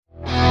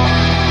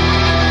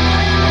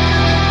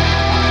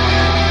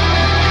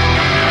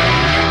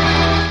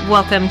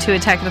Welcome to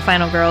Attack of the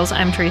Final Girls.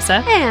 I'm Teresa.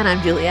 And I'm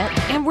Juliet.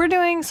 And we're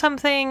doing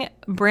something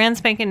brand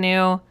spanking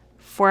new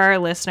for our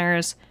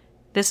listeners.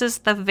 This is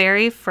the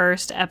very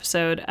first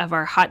episode of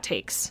our hot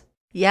takes.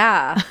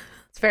 Yeah,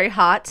 it's very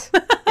hot.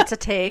 It's a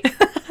take.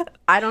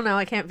 I don't know.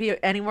 I can't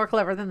be any more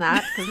clever than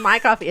that because my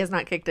coffee has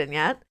not kicked in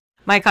yet.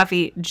 My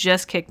coffee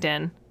just kicked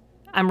in.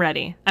 I'm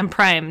ready. I'm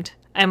primed.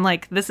 I'm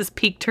like, this is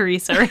peak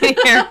Teresa right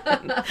here.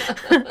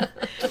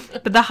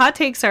 But the hot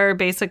takes are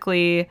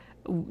basically,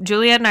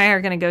 Juliet and I are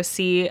going to go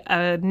see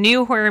a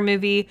new horror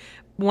movie,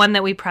 one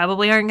that we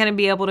probably aren't going to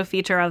be able to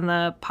feature on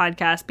the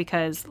podcast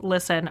because,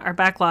 listen, our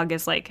backlog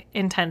is like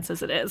intense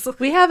as it is.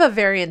 We have a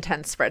very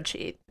intense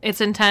spreadsheet.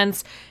 It's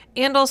intense.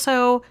 And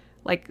also,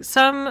 like,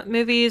 some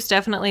movies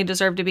definitely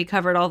deserve to be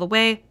covered all the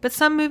way, but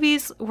some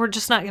movies we're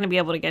just not going to be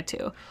able to get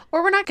to.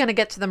 Or we're not going to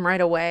get to them right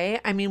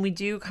away. I mean, we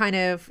do kind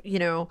of,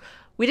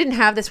 we didn't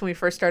have this when we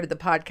first started the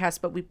podcast,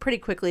 but we pretty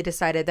quickly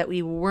decided that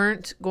we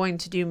weren't going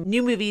to do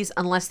new movies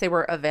unless they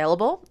were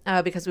available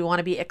because we want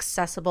to be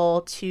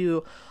accessible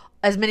to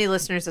as many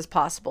listeners as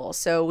possible.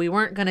 So we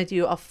weren't going to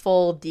do a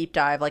full deep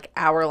dive, like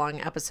hour-long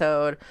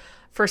episode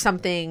for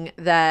something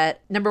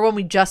that, number one,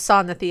 we just saw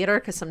in the theater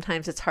because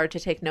sometimes it's hard to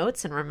take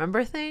notes and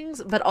remember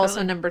things, but also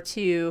Totally. Number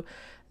two,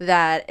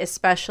 that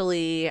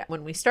especially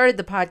when we started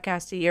the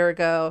podcast a year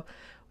ago,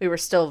 we were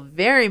still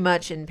very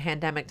much in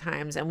pandemic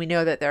times, and we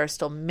know that there are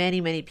still many,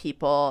 many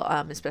people,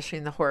 especially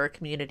in the horror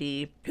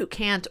community, who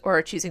can't or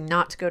are choosing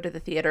not to go to the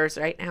theaters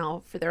right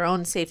now for their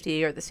own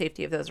safety or the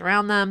safety of those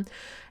around them,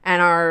 and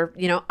are,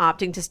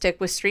 opting to stick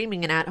with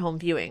streaming and at-home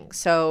viewing.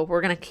 So we're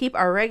going to keep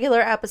our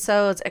regular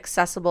episodes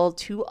accessible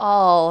to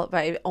all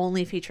by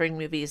only featuring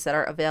movies that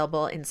are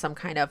available in some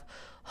kind of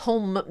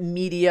home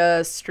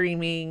media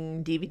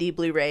streaming DVD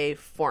Blu-ray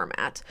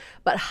format.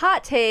 But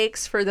hot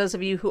takes for those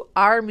of you who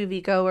are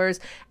moviegoers,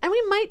 and we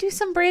might do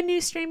some brand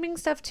new streaming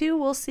stuff too,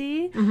 we'll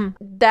see.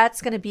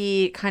 That's going to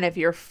be kind of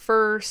your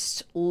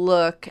first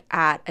look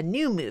at a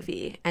new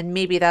movie, and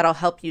maybe that'll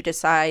help you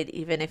decide,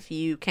 even if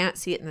you can't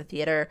see it in the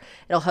theater,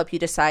 it'll help you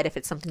decide if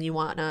it's something you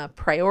want to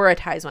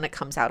prioritize when it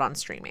comes out on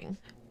streaming.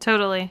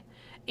 Totally.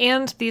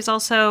 And these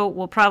also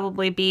will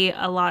probably be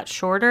a lot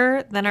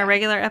shorter than our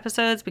regular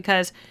episodes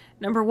because,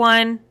 number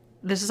one,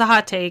 this is a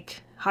hot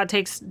take. Hot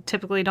takes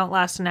typically don't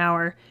last an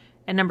hour.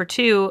 And number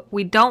two,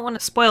 we don't want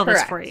to spoil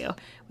this for you.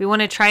 We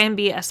want to try and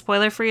be as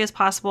spoiler-free as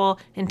possible,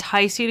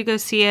 entice you to go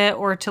see it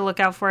or to look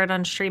out for it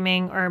on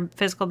streaming or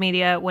physical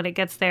media when it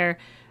gets there.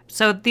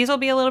 So these will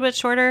be a little bit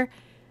shorter.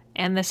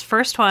 And this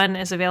first one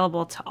is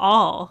available to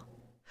all.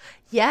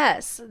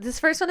 Yes, this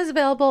first one is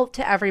available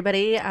to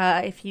everybody.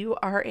 If you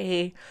are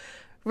a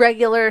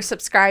regular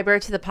subscriber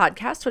to the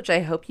podcast, which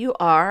I hope you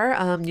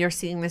are, you're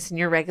seeing this in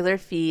your regular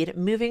feed.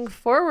 Moving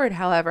forward,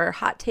 however,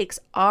 hot takes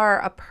are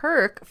a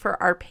perk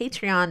for our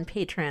Patreon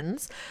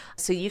patrons.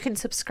 So you can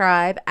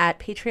subscribe at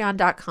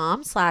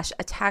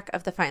patreon.com/Attack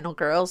of the Final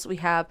Girls. We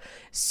have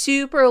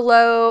super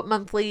low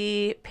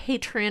monthly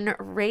patron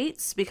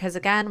rates because,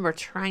 again, we're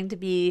trying to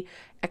be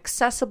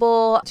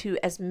accessible to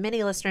as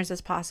many listeners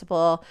as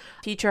possible.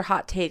 Future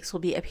hot takes will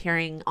be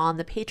appearing on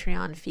the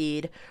Patreon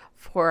feed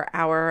for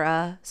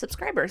our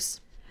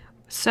subscribers.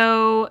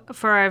 So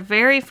for our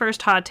very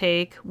first hot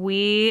take,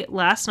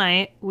 last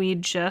night we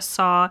just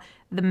saw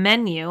The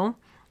Menu,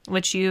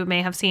 which you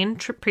may have seen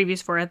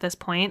previews for at this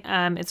point.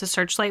 It's a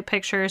Searchlight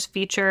Pictures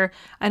feature.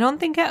 I don't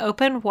think it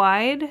opened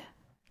wide.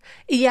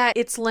 Yeah,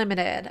 it's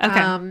limited.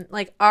 Okay.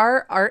 Like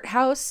our art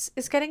house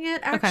is getting it,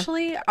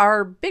 actually. Okay.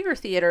 Our bigger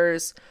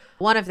theaters,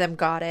 one of them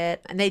got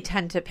it, and they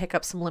tend to pick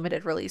up some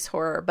limited release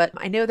horror. But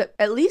I know that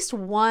at least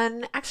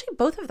one, actually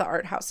both of the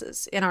art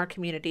houses in our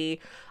community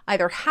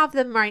either have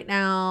them right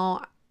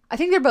now. I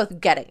think they're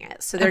both getting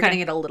it, so they're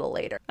getting it a little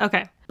later.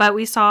 Okay. But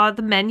we saw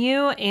The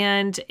Menu,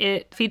 and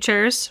it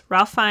features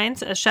Ralph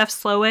Fiennes as Chef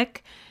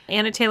Slowick,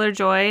 Anna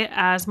Taylor-Joy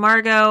as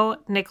Margot,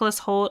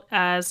 Nicholas Hoult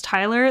as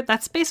Tyler.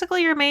 That's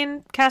basically your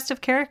main cast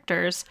of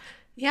characters.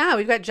 Yeah,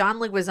 we've got John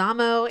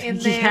Leguizamo in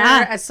there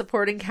as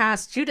supporting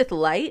cast. Judith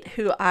Light,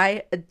 who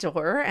I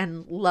adore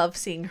and love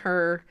seeing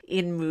her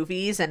in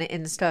movies and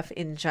in stuff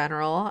in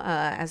general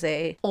as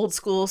a old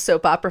school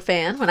soap opera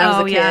fan when I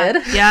was a kid.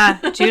 Yeah,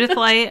 Judith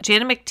Light,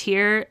 Janet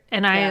McTeer,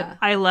 and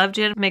I love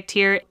Janet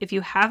McTeer. If you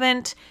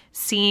haven't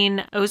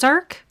seen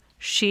Ozark,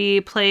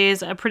 she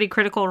plays a pretty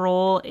critical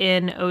role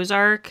in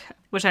Ozark,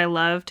 which I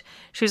loved.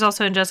 She was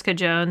also in Jessica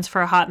Jones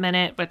for a hot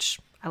minute, which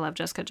I love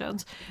Jessica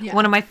Jones. Yeah.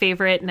 One of my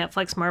favorite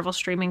Netflix Marvel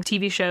streaming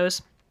TV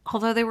shows,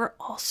 although they were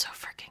all so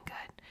freaking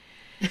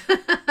good.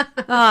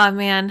 Oh,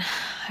 man.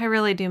 I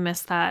really do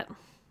miss that.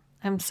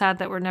 I'm sad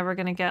that we're never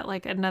going to get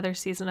like another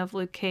season of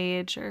Luke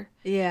Cage or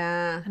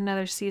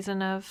another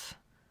season of...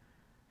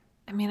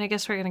 I mean, I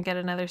guess we're going to get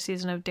another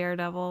season of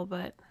Daredevil,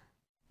 but...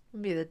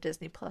 It'll be the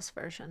Disney Plus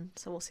version,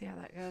 so we'll see how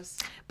that goes.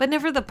 But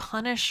never the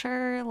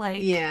Punisher,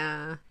 like...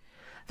 Yeah.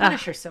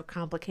 Punisher's so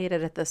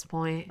complicated at this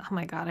point. Oh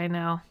my God, I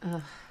know.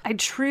 Ugh. I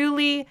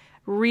truly,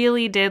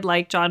 really did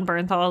like John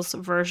Bernthal's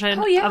version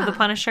of the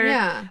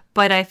Punisher,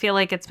 but I feel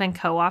like it's been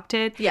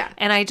co-opted. Yeah.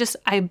 And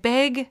I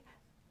beg,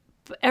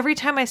 every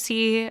time I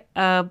see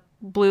a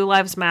Blue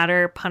Lives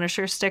Matter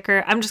Punisher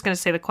sticker. I'm just going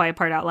to say the quiet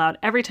part out loud.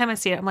 Every time I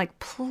see it, I'm like,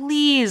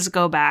 please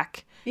go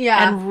back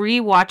and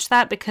rewatch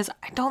that, because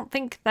I don't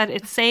think that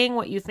it's saying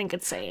what you think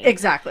it's saying.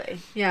 Exactly.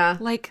 Yeah.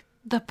 Like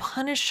the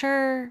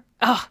Punisher.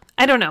 Oh,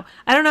 I don't know.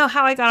 I don't know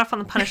how I got off on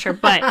the Punisher,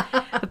 but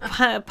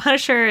the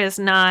Punisher is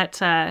not.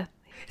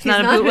 He's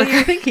not a bootlicker. Who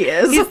you think he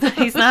is.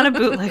 He's not a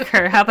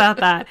bootlicker. How about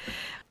that?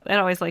 It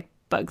always like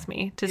bugs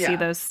me to see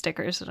those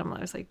stickers, and I'm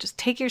always like, just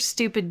take your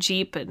stupid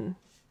Jeep and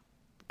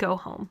go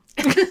home.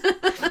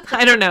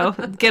 I don't know.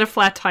 Get a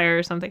flat tire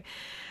or something.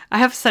 I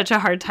have such a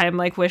hard time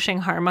like wishing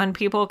harm on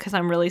people because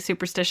I'm really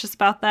superstitious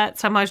about that.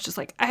 So I'm always just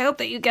like, I hope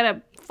that you get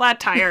a flat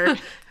tire.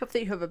 Hope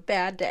that you have a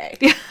bad day.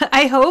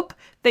 I hope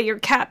that your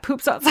cat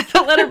poops outside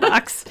the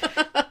letterbox.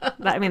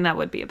 I mean, that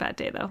would be a bad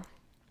day though.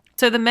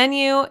 So the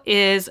menu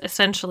is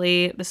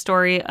essentially the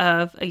story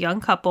of a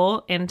young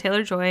couple, Anna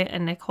Taylor-Joy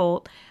and Nick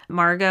Holt,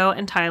 Margot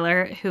and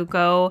Tyler, who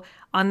go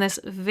on this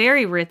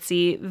very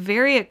ritzy,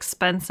 very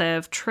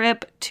expensive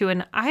trip to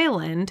an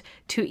island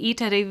to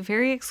eat at a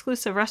very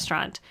exclusive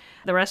restaurant.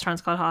 The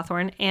restaurant's called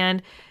Hawthorne,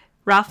 and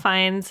Ralph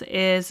Fiennes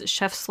is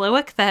Chef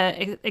Slowick,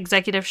 the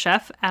executive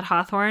chef at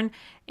Hawthorne,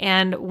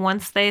 and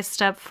once they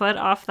step foot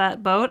off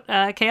that boat,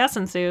 chaos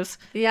ensues.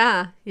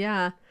 Yeah.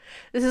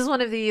 This is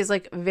one of these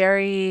like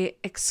very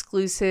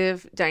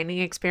exclusive dining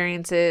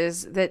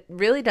experiences that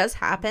really does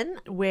happen,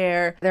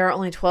 where there are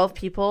only 12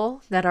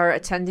 people that are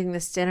attending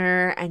this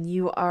dinner and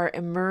you are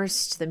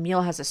immersed. The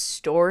meal has a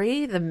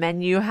story. The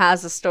menu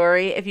has a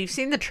story. If you've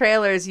seen the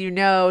trailers, you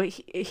know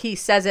he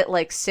says it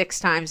like 6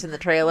 times in the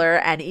trailer,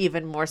 and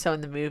even more so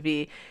in the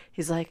movie.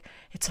 He's like,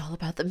 it's all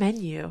about the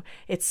menu.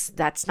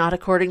 That's not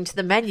according to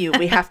the menu.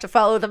 We have to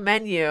follow the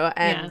menu.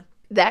 And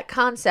that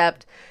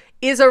concept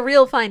is a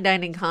real fine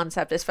dining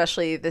concept,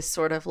 especially this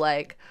sort of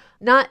like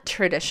not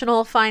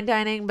traditional fine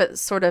dining, but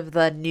sort of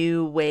the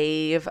new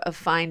wave of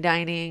fine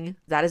dining.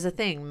 That is a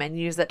thing,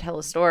 menus that tell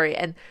a story.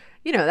 And,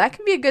 you know, that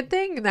can be a good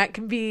thing and that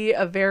can be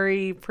a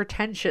very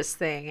pretentious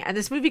thing. And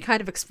this movie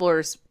kind of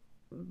explores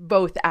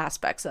both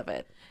aspects of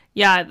it.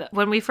 Yeah,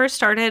 when we first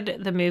started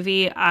the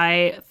movie,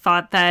 I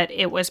thought that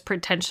it was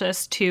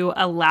pretentious to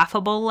a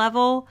laughable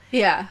level.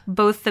 Yeah.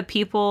 Both the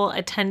people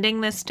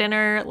attending this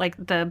dinner, like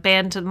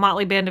the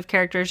motley band of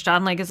characters,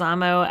 John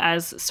Leguizamo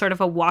as sort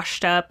of a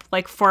washed up,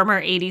 like former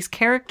 80s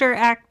character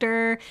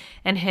actor,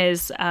 and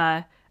his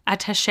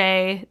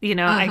attaché, you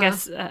know, I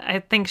guess,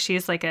 I think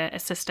she's like an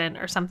assistant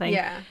or something.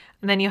 Yeah.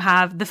 And then you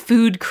have the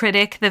food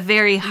critic, the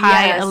very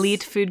high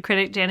elite food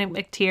critic, Janet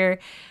McTeer.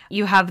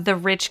 You have the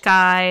rich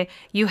guy.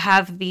 You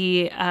have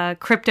the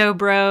crypto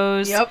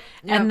bros. Yep.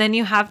 And then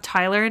you have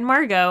Tyler and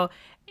Margot.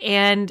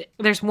 And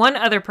there's one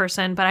other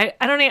person, but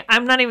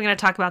I'm not even going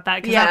to talk about that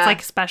because that's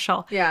like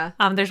special. Yeah.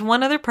 There's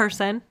one other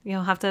person.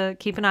 You'll have to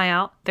keep an eye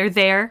out. They're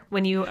there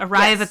when you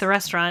arrive at the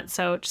restaurant,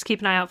 so just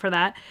keep an eye out for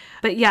that.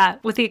 But yeah,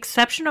 with the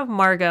exception of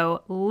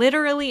Margot,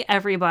 literally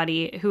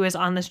everybody who is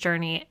on this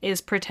journey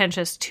is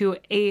pretentious to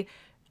a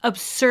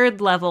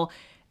absurd level.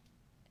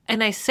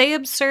 And I say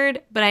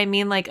absurd, but I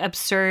mean like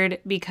absurd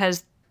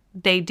because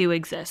they do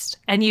exist.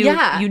 And you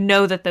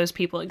know that those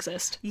people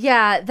exist.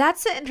 Yeah,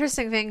 that's the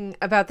interesting thing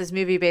about this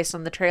movie based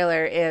on the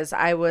trailer is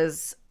I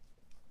was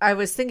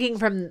thinking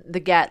from the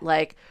get,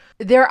 like,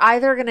 they're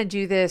either going to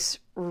do this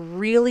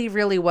really,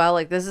 really well.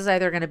 Like, this is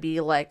either going to be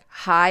like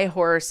high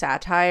horror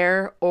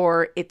satire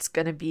or it's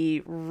going to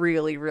be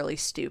really, really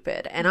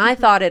stupid. And I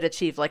thought it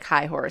achieved like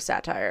high horror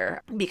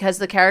satire because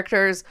the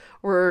characters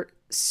were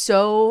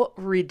so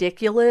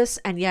ridiculous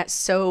and yet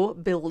so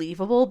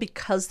believable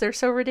because they're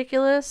so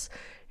ridiculous.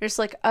 You're just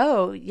like,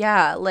 oh,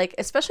 yeah. Like,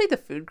 especially the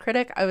food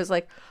critic. I was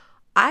like,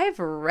 I've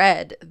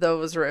read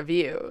those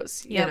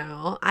reviews, you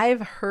know.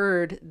 I've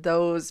heard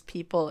those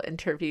people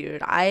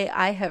interviewed.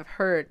 I have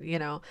heard, you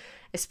know,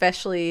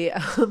 especially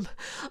on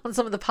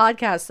some of the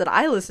podcasts that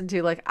I listen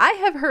to, like, I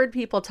have heard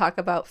people talk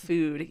about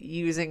food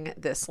using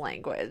this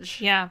language.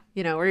 Yeah.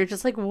 You know, where you're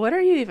just like, what are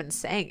you even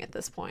saying at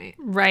this point?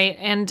 Right.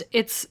 And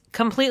it's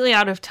completely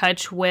out of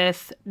touch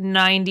with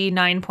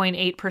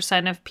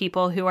 99.8% of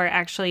people who are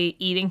actually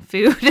eating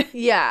food.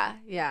 Yeah.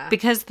 Yeah.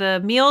 Because the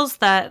meals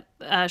that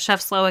Chef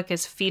Slowick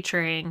is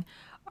featuring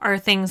are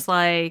things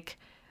like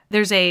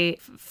there's a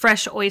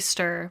fresh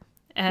oyster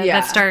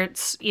that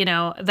starts, you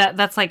know,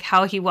 that's like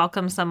how he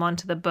welcomes them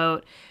onto the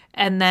boat.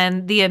 And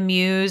then the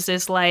amuse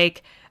is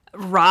like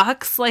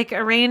rocks like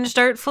arranged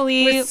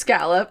artfully. With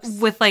scallops.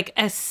 With like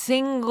a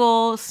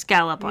single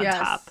scallop on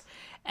top.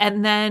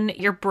 And then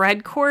your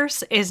bread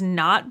course is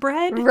not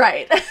bread.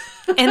 Right.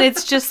 And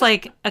it's just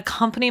like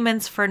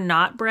accompaniments for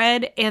not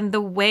bread. And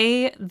the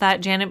way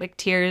that Janet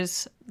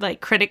McTeer's like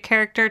critic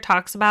character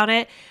talks about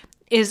it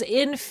is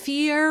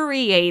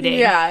infuriating.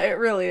 Yeah, it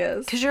really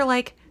is. Because you're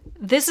like,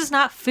 this is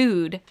not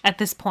food at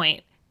this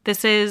point.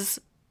 This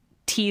is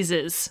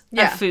teases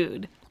of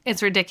food.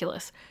 It's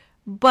ridiculous.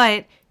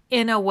 But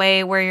in a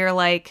way where you're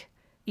like,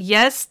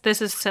 yes,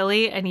 this is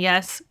silly. And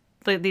yes,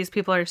 these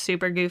people are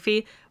super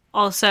goofy.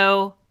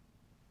 Also,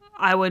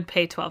 I would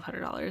pay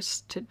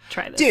 $1,200 to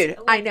try this. Dude,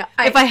 I know.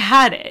 If I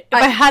had it.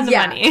 If I had the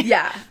money.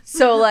 Yeah.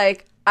 So,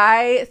 like,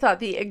 I thought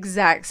the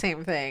exact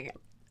same thing.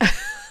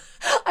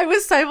 I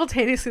was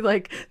simultaneously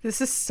like,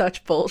 this is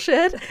such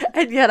bullshit.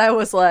 And yet I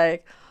was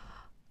like,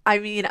 I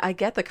mean, I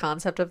get the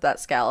concept of that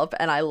scallop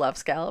and I love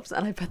scallops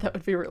and I bet that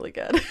would be really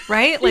good.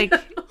 Right? Like,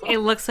 it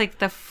looks like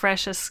the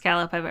freshest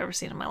scallop I've ever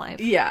seen in my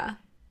life. Yeah.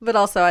 But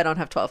also, I don't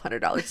have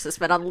 $1,200 to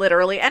spend on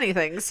literally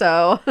anything,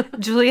 so.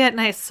 Juliet and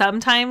I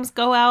sometimes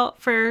go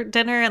out for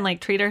dinner and,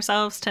 like, treat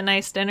ourselves to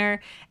nice dinner.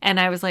 And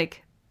I was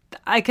like,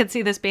 I could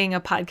see this being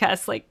a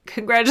podcast, like,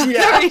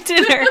 congratulatory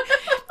dinner.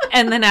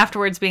 And then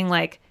afterwards being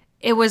like,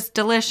 it was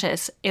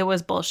delicious. It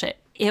was bullshit.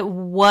 It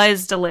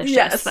was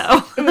delicious,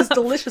 though. It was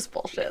delicious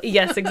bullshit.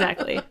 Yes,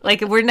 exactly. Like,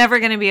 we're never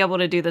going to be able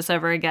to do this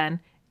ever again.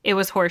 It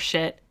was horse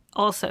shit.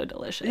 Also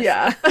delicious.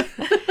 Yeah.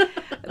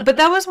 But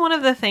that was one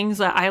of the things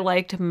that I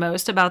liked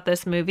most about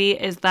this movie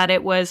is that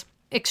it was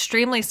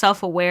extremely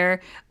self-aware.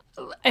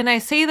 And I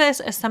say this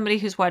as somebody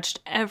who's watched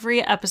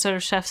every episode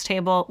of Chef's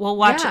Table. Will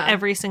watch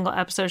every single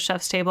episode of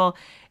Chef's Table.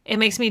 It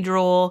makes me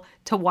drool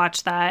to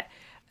watch that.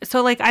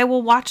 So, like, I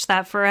will watch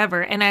that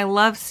forever. And I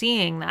love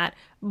seeing that.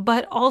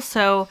 But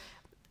also,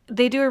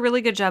 they do a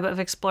really good job of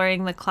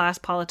exploring the class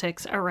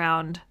politics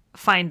around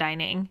fine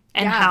dining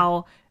and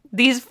how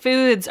these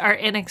foods are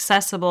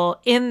inaccessible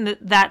in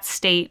that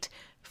state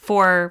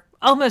for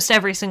almost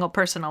every single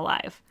person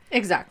alive.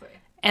 Exactly.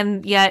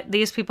 And yet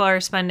these people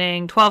are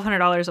spending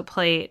 $1,200 a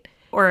plate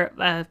or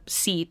a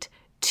seat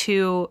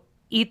to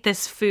eat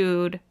this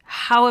food.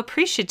 How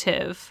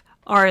appreciative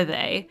are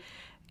they?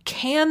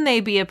 Can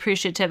they be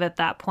appreciative at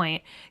that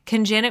point?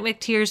 Can Janet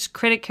McTeer's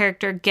critic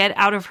character get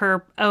out of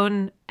her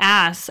own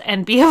ass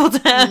and be able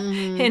to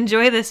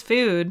enjoy this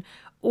food?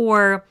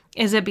 Or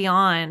is it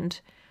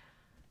beyond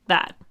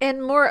that?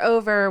 And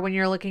moreover, when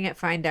you're looking at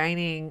fine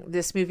dining,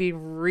 this movie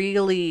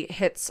really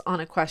hits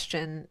on a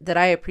question that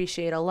I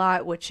appreciate a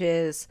lot, which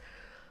is,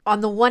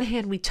 on the one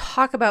hand, we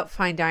talk about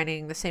fine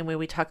dining the same way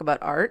we talk about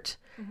art,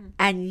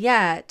 and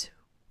yet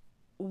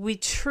we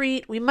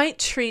might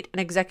treat an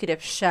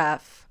executive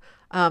chef,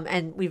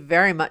 and we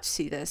very much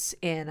see this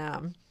in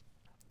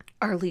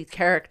our lead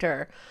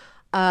character,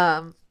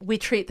 we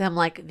treat them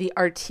like the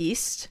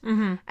artiste.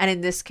 And in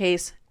this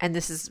case, and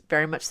this is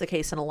very much the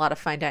case in a lot of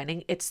fine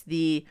dining, it's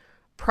the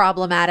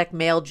problematic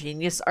male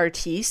genius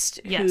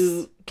artiste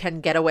who can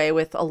get away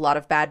with a lot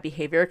of bad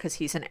behavior because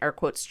he's an air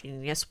quotes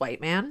genius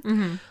white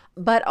man.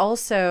 But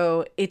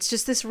also, it's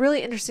just this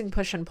really interesting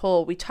push and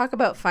pull. We talk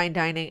about fine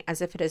dining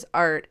as if it is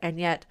art, and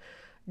yet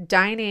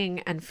dining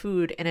and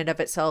food in and of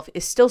itself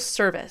is still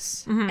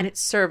service, and it's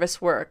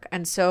service work.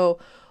 And so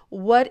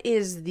what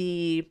is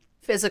the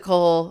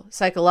physical,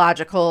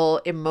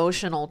 psychological,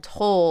 emotional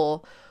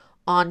toll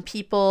on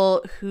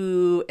people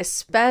who,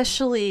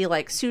 especially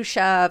like sous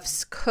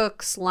chefs,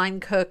 cooks, line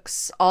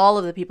cooks, all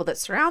of the people that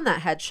surround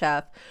that head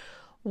chef?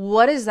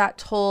 What is that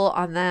toll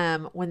on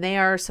them when they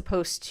are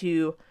supposed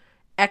to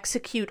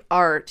execute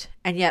art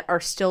and yet are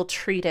still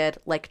treated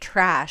like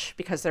trash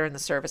because they're in the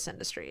service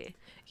industry?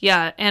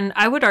 Yeah, and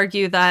I would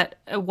argue that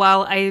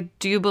while I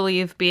do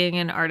believe being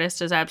an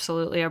artist is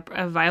absolutely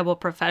a viable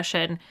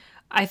profession,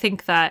 I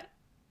think that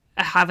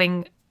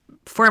having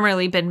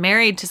formerly been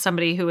married to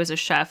somebody who was a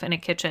chef in a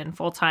kitchen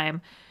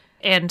full-time,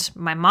 and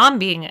my mom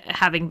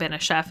having been a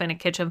chef in a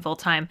kitchen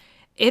full-time,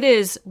 it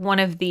is one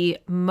of the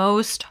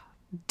most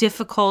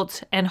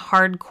difficult and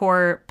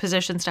hardcore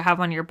positions to have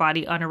on your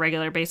body on a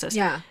regular basis.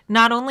 Yeah.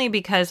 Not only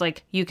because,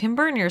 like, you can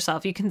burn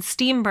yourself, you can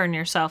steam burn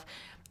yourself,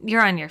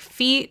 you're on your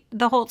feet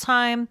the whole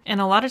time. And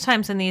a lot of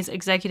times in these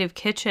executive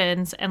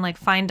kitchens and like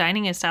fine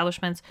dining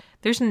establishments,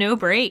 there's no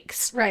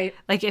breaks. Right.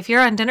 Like if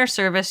you're on dinner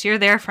service, you're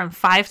there from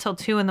 5 till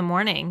 2 in the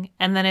morning.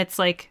 And then it's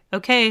like,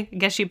 okay, I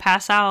guess you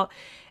pass out.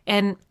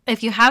 And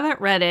if you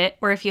haven't read it,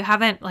 or if you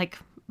haven't like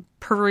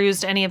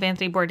perused any of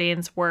Anthony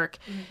Bourdain's work,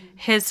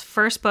 his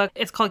first book,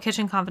 it's called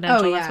Kitchen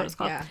Confidential. That's what it's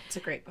called. Yeah, it's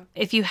a great book.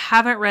 If you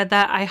haven't read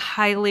that, I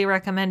highly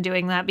recommend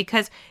doing that,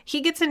 because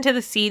he gets into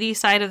the seedy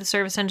side of the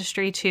service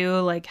industry too,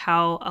 like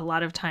how a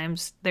lot of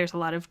times there's a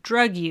lot of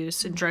drug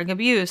use and drug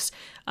abuse,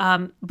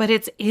 but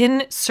it's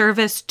in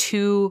service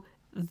to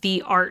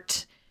the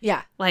art.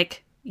 Yeah.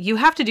 Like, you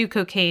have to do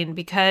cocaine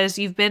because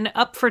you've been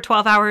up for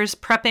 12 hours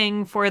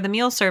prepping for the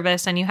meal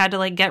service and you had to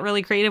like get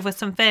really creative with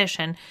some fish,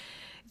 and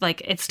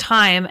like it's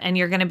time and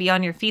you're going to be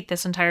on your feet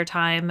this entire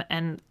time.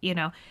 And, you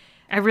know,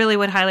 I really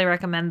would highly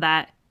recommend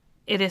that.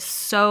 It is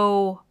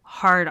so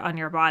hard on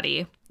your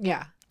body.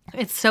 Yeah.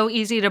 It's so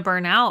easy to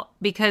burn out,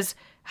 because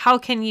how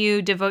can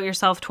you devote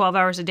yourself 12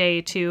 hours a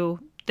day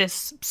to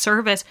this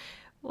service?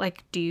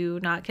 Like, do you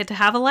not get to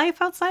have a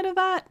life outside of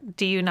that?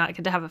 Do you not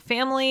get to have a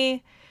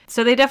family?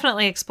 So they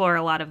definitely explore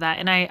a lot of that.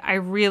 And I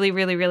really,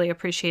 really, really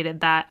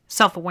appreciated that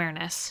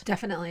self-awareness.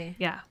 Definitely.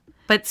 Yeah.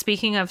 But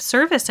speaking of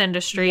service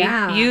industry,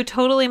 you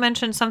totally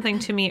mentioned something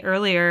to me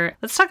earlier.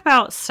 Let's talk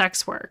about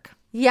sex work.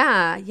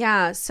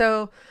 Yeah.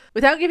 So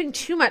without giving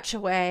too much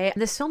away,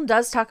 this film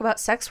does talk about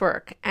sex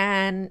work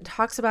and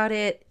talks about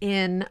it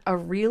in a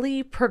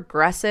really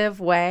progressive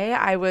way.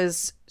 I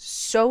was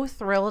so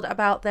thrilled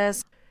about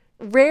this.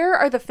 Rare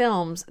are the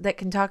films that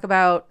can talk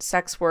about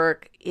sex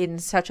work in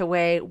such a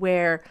way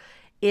where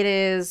it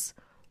is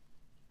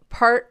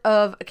part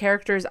of a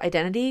character's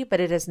identity, but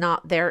it is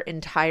not their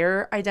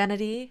entire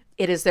identity.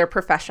 It is their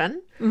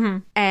profession. Mm-hmm.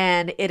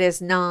 And it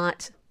is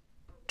not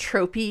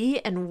tropey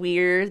and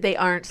weird. They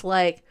aren't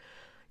like,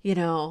 you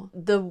know,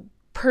 the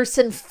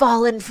person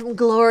fallen from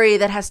glory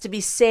that has to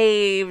be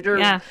saved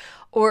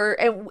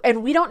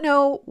and we don't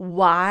know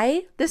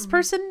why this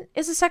person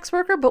is a sex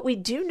worker, but we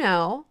do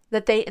know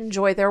that they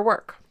enjoy their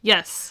work.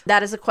 Yes.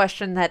 That is a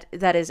question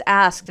that is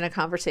asked in a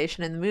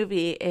conversation in the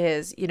movie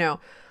is, you know,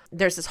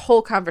 there's this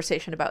whole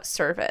conversation about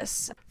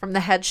service from the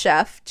head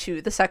chef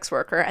to the sex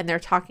worker, and they're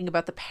talking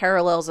about the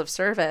parallels of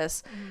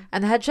service. Mm-hmm.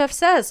 And the head chef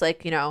says,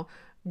 like, you know,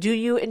 do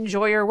you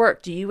enjoy your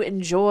work? Do you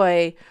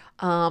enjoy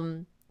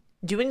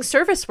doing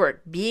service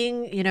work,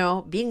 being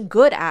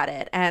good at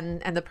it?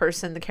 And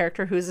the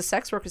character who is a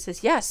sex worker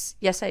says, yes,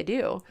 I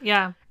do.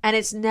 Yeah. And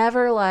it's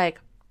never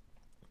like,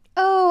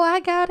 oh, I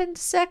got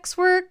into sex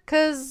work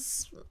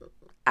because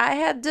I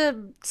had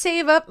to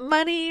save up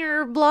money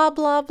or blah,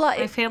 blah, blah.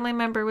 My family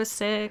member was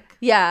sick.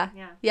 Yeah.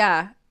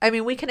 I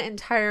mean, we can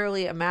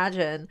entirely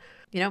imagine,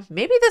 you know,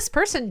 maybe this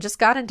person just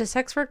got into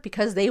sex work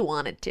because they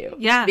wanted to.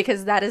 Yeah.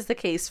 Because that is the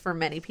case for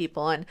many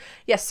people. And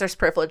yes, there's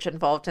privilege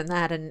involved in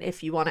that. And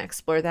if you want to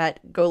explore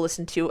that, go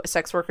listen to A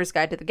Sex Worker's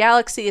Guide to the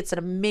Galaxy. It's an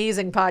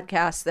amazing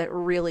podcast that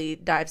really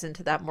dives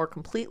into that more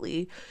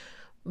completely.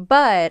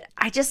 But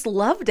I just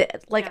loved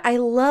it. Like, I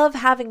love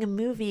having a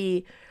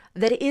movie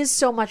that is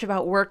so much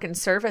about work and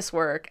service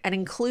work and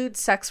includes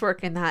sex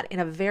work in that in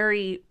a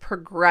very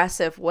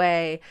progressive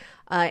way,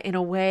 in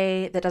a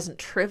way that doesn't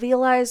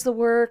trivialize the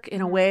work,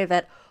 in a way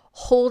that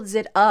holds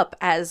it up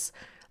as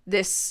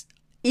this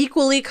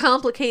equally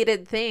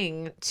complicated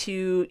thing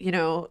to, you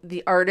know,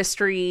 the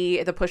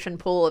artistry, the push and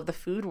pull of the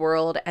food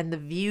world and the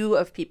view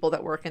of people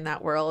that work in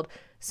that world.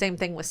 Same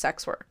thing with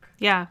sex work.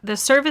 Yeah. The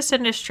service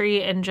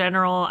industry in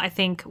general, I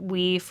think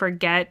we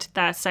forget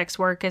that sex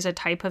work is a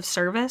type of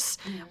service.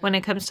 Mm-hmm. When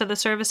it comes to the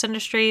service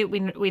industry,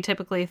 we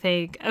typically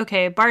think,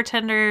 okay,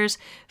 bartenders,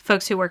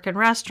 folks who work in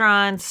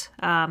restaurants,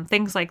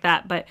 things like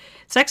that. But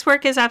sex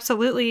work is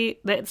absolutely,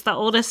 it's the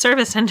oldest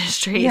service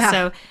industry. Yeah.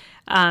 So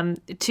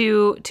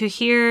to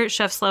hear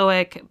Chef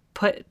Slowick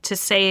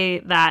say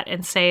that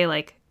and say,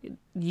 like,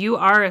 you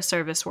are a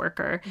service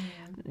worker,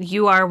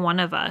 you are one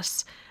of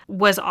us,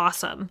 was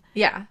awesome.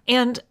 Yeah.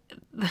 And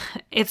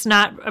it's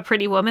not a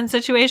Pretty Woman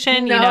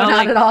situation. No, you know, not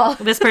like, at all.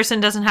 This person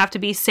doesn't have to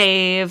be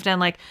saved and,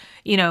 like,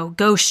 you know,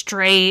 go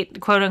straight,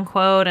 quote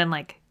unquote, and,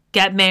 like,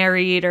 get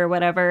married or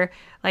whatever.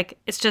 Like,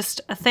 it's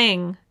just a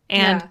thing.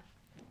 And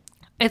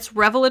it's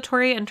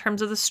revelatory in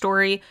terms of the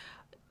story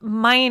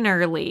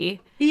minorly.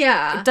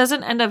 Yeah. It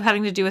doesn't end up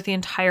having to do with the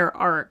entire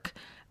arc,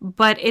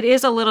 but it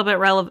is a little bit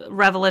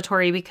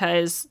revelatory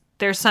because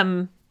there's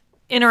some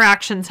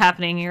interactions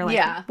happening. And you're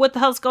like, what the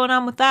hell's going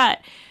on with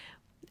that?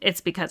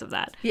 It's because of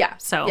that. Yeah.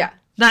 So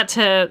not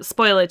to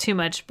spoil it too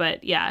much, but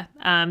the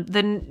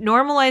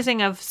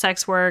normalizing of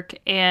sex work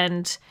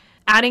and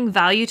adding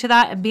value to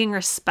that and being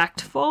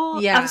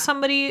respectful of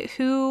somebody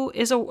who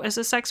is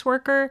a sex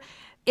worker.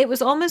 It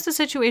was almost a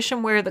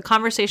situation where the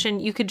conversation,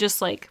 you could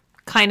just, like,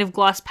 kind of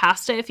gloss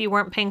past it if you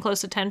weren't paying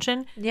close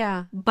attention.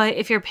 Yeah. But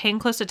if you're paying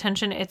close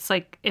attention, it's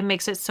like, it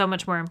makes it so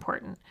much more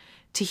important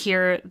to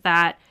hear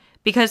that,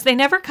 because they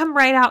never come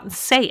right out and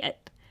say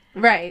it.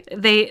 Right.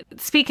 They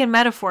speak in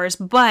metaphors,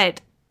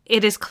 but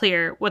it is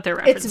clear what they're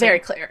referencing. It's very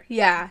clear.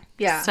 Yeah.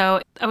 Yeah.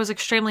 So I was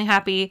extremely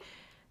happy.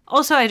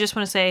 Also, I just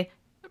want to say,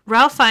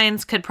 Ralph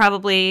Fiennes could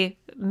probably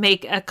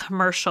make a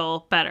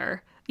commercial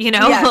better. You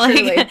know, yeah,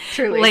 like,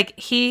 truly. Like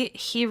he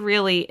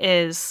really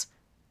is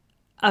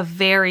a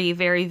very,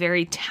 very,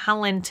 very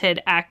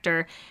talented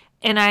actor.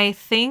 And I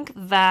think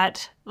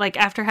that, like,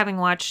 after having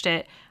watched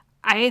it,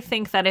 I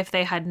think that if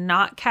they had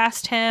not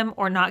cast him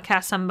or not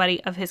cast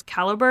somebody of his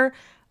caliber,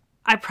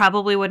 I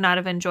probably would not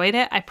have enjoyed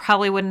it. I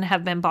probably wouldn't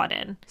have been bought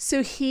in.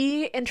 So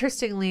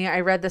interestingly,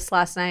 I read this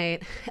last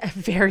night,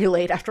 very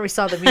late after we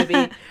saw the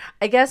movie.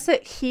 I guess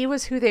that he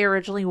was who they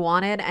originally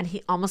wanted, and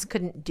he almost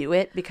couldn't do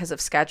it because of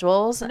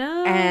schedules.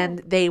 No. And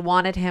they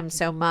wanted him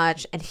so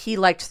much, and he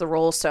liked the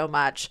role so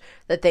much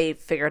that they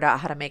figured out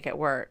how to make it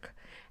work.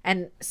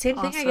 And same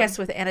thing, I guess,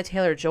 with Anna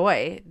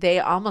Taylor-Joy.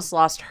 They almost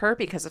lost her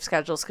because of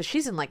schedules, because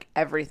she's in, like,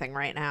 everything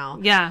right now.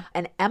 Yeah.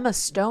 And Emma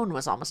Stone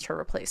was almost her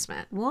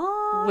replacement.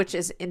 What? Which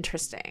is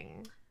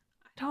interesting.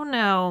 I don't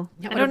know.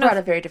 It would have brought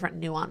a very different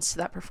nuance to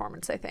that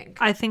performance, I think.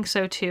 I think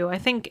so, too. I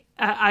think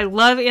I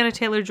love Anna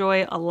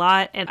Taylor-Joy a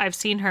lot, and I've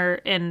seen her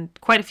in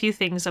quite a few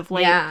things of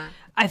late. Yeah.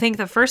 I think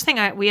the first thing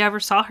we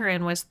ever saw her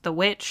in was The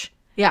Witch.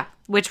 Yeah.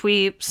 Which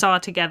we saw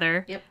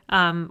together.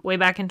 Yep. Way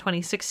back in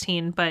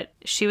 2016. But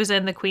she was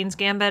in The Queen's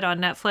Gambit on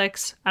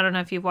Netflix. I don't know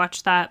if you've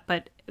watched that,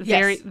 but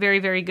very, very,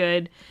 very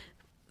good.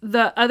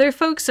 The other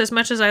folks, as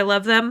much as I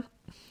love them,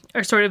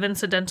 are sort of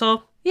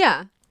incidental.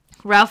 Yeah.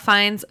 Ralph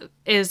Fiennes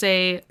is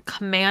a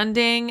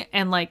commanding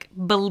and, like,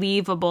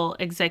 believable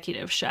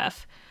executive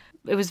chef.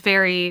 It was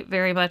very,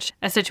 very much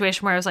a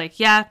situation where I was like,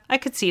 yeah, I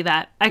could see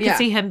that. I could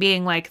see him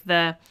being, like,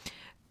 the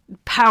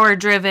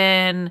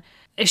power-driven,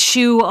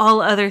 eschew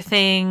all other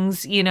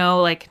things,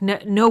 like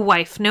no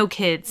wife, no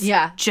kids.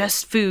 Yeah.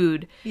 Just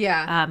food.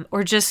 Yeah.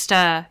 Or just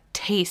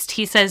taste.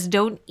 He says,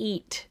 don't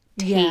eat,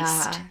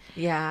 taste.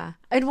 Yeah.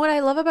 And what I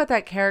love about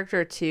that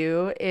character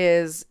too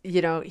is,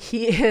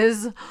 he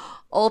is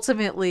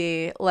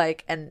ultimately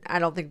like, and I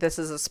don't think this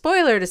is a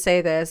spoiler to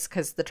say this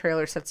because the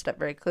trailer sets it up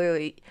very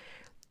clearly,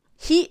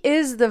 he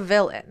is the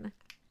villain.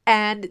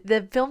 And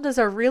the film does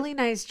a really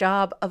nice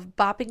job of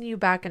bopping you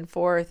back and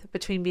forth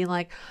between being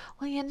like,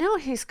 well,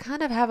 he's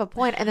kind of have a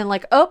point. And then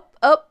like, oh,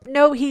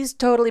 no, he's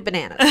totally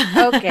bananas.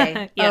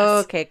 Okay.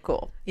 Yes. Okay,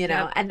 cool.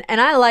 Yep. And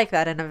I like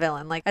that in a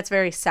villain. Like, that's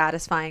very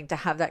satisfying to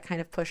have that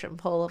kind of push and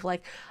pull of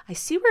like, I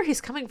see where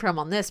he's coming from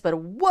on this, but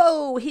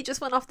whoa, he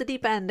just went off the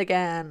deep end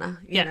again.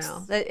 Yes.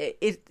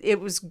 It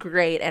was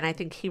great. And I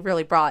think he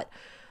really brought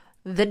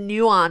the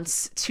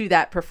nuance to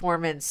that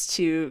performance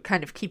to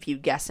kind of keep you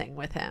guessing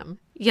with him.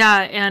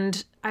 Yeah,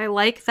 and I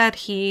like that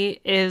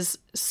he is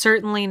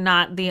certainly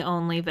not the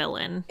only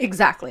villain.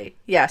 Exactly.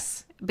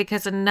 Yes.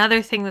 Because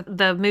another thing that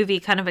the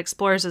movie kind of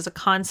explores as a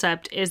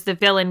concept is the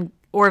villain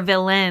or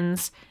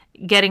villains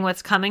getting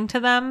what's coming to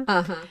them.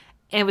 Uh-huh.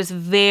 It was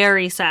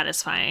very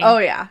satisfying. Oh,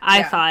 yeah.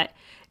 I thought.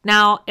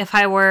 Now, if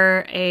I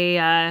were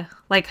a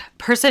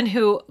person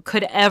who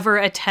could ever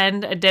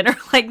attend a dinner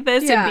like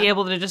this and be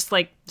able to just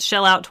like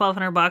shell out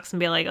 $1,200 and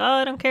be like, oh,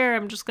 I don't care,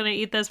 I'm just going to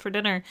eat this for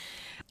dinner.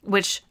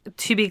 Which,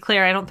 to be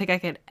clear, I don't think I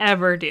could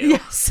ever do.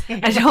 Yes.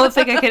 I don't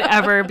think I could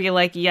ever be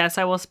like, yes,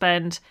 I will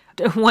spend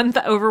over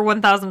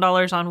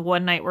 $1,000 on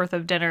one night worth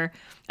of dinner.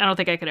 I don't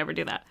think I could ever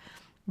do that.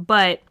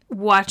 But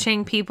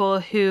watching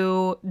people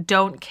who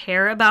don't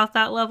care about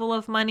that level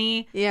of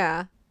money,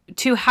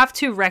 to have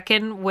to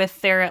reckon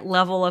with their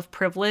level of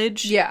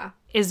privilege,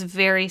 is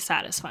very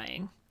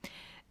satisfying.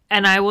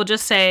 And I will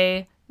just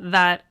say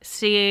that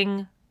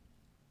seeing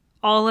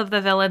all of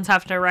the villains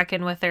have to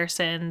reckon with their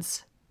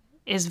sins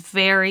is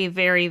very,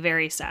 very,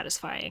 very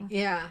satisfying.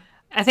 Yeah.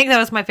 I think that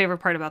was my favorite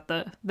part about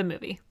the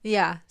movie.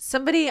 Yeah.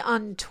 Somebody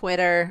on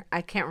Twitter,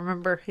 I can't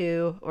remember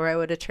who, or I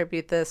would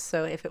attribute this,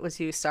 so if it was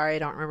you, sorry, I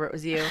don't remember it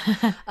was you.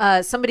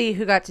 Somebody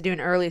who got to do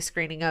an early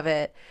screening of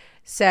it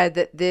said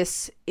that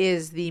this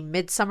is the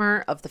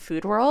Midsummer of the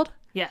food world.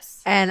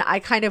 Yes. And I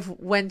kind of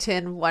went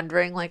in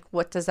wondering, like,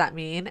 what does that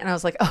mean? And I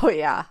was like, oh,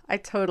 yeah, I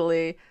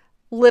totally,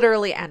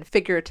 literally and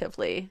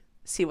figuratively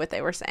see what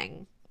they were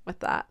saying with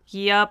that.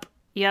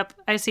 Yep,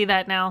 I see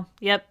that now.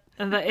 Yep,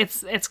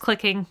 it's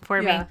clicking for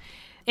me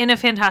in a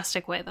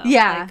fantastic way, though.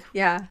 Yeah,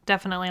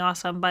 definitely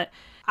awesome. But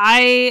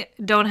I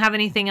don't have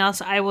anything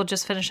else. I will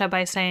just finish up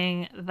by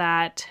saying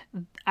that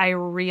I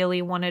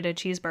really wanted a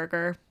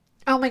cheeseburger.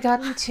 Oh my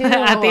God, me too.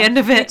 At the end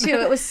of it, me too.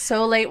 It was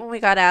so late when we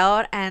got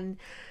out, and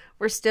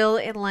we're still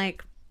in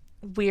like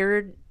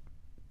weird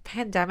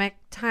pandemic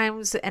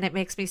times, and it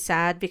makes me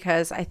sad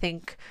because I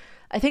think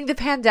the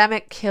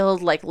pandemic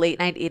killed like late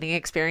night eating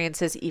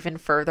experiences even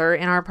further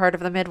in our part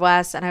of the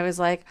Midwest. And I was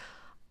like,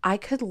 I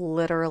could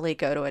literally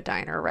go to a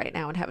diner right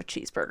now and have a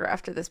cheeseburger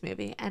after this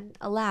movie. And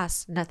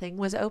alas, nothing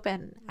was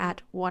open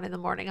at 1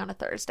 a.m. on a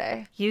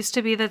Thursday. Used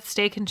to be that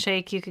Steak and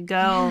Shake you could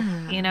go.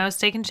 Yeah.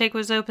 Steak and Shake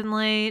was open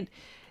late.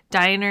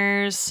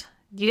 Diners.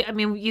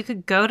 You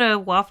could go to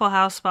Waffle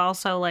House, but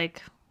also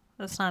like,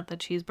 that's not the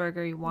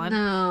cheeseburger you want.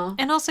 No.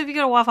 And also if you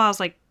go to Waffle House,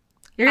 like,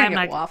 You're going to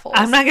get waffles.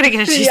 I'm not going to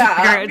get a cheeseburger.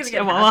 I'm going to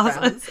get hash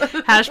browns.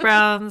 Hash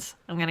browns.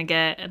 I'm going to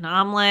get an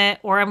omelet,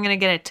 or I'm going to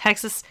get a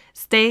Texas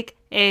steak,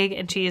 egg,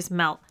 and cheese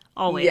melt.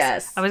 Always.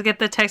 Yes. I always get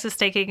the Texas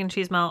steak, egg, and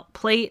cheese melt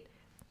plate,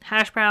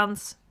 hash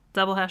browns,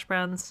 double hash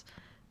browns.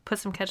 Put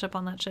some ketchup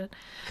on that shit.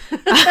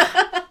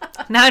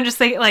 Now I'm just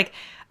thinking, like,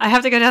 I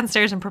have to go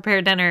downstairs and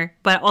prepare dinner,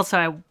 but also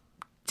I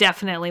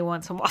definitely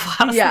want some Waffle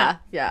House.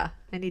 Yeah.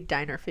 I need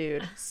diner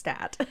food.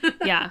 Stat.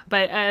 Yeah,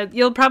 but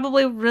you'll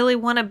probably really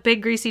want a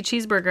big greasy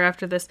cheeseburger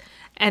after this.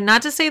 And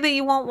not to say that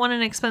you won't want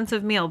an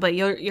expensive meal, but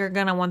you're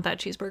going to want that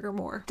cheeseburger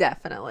more.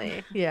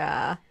 Definitely.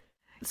 Yeah.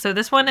 So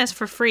this one is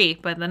for free,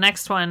 but the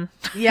next one...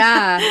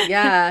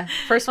 Yeah.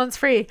 First one's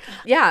free.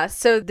 Yeah,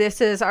 so this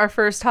is our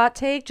first hot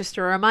take. Just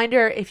a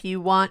reminder, if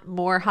you want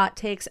more hot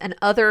takes and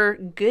other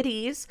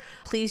goodies,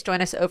 please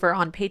join us over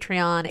on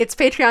Patreon. It's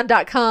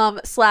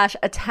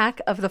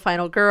patreon.com/Attack of the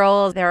Final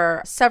Girls. There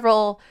are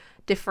several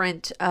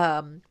different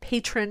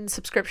patron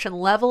subscription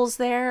levels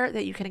there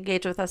that you can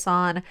engage with us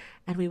on,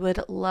 and we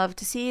would love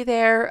to see you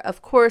there.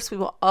 Of course, we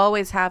will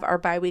always have our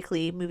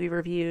bi-weekly movie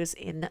reviews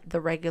in the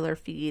regular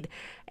feed,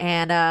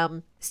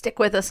 and stick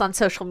with us on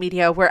social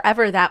media,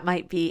 wherever that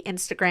might be: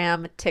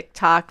 Instagram,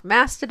 TikTok,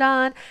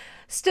 Mastodon,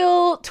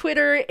 still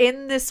Twitter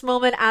in this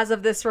moment as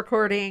of this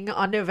recording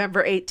on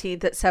November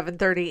 18th at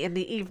 7:30 in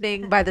the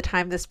evening. By the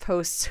time this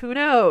posts, who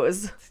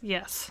knows?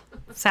 Yes.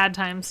 Sad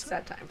times.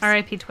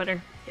 R.I.P.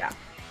 Twitter. Yeah.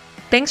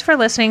 Thanks for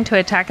listening to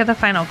Attack of the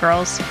Final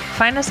Girls.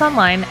 Find us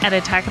online at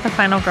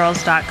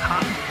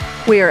attackofthefinalgirls.com.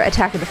 We are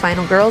Attack of the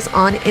Final Girls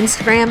on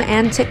Instagram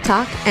and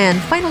TikTok, and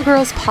Final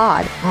Girls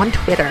Pod on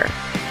Twitter.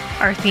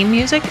 Our theme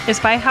music is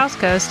by House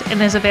Ghost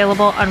and is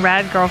available on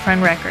Rad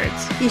Girlfriend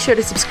Records. Be sure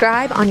to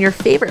subscribe on your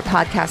favorite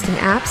podcasting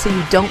app so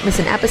you don't miss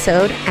an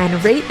episode,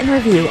 and rate and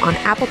review on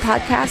Apple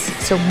Podcasts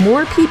so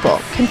more people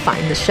can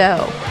find the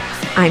show.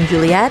 I'm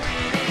Juliette.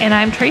 And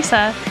I'm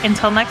Teresa.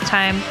 Until next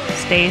time,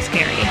 stay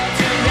scary.